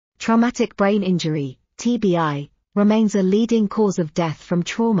Traumatic brain injury, TBI, remains a leading cause of death from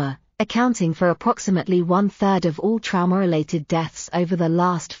trauma, accounting for approximately 1/3 of all trauma-related deaths over the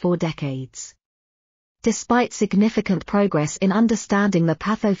last 4 decades. Despite significant progress in understanding the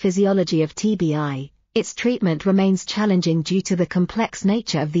pathophysiology of TBI, its treatment remains challenging due to the complex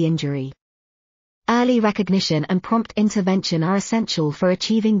nature of the injury. Early recognition and prompt intervention are essential for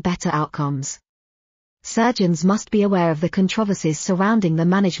achieving better outcomes. Surgeons must be aware of the controversies surrounding the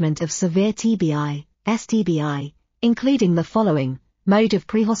management of severe TBI, STBI, including the following: mode of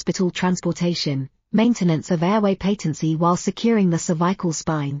prehospital transportation, maintenance of airway patency while securing the cervical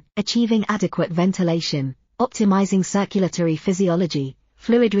spine, achieving adequate ventilation, optimizing circulatory physiology,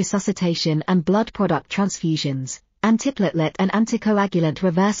 fluid resuscitation and blood product transfusions, antiplatelet and anticoagulant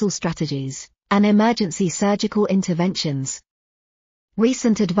reversal strategies, and emergency surgical interventions.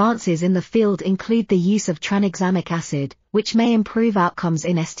 Recent advances in the field include the use of tranexamic acid, which may improve outcomes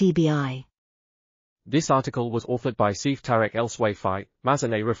in STBI. This article was authored by Seif, Tarek, El-Swaify,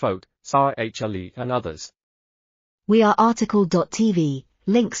 Mazen, Refaat, Sara, Ali, and others. We are RTCLTV,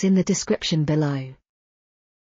 links in the description below.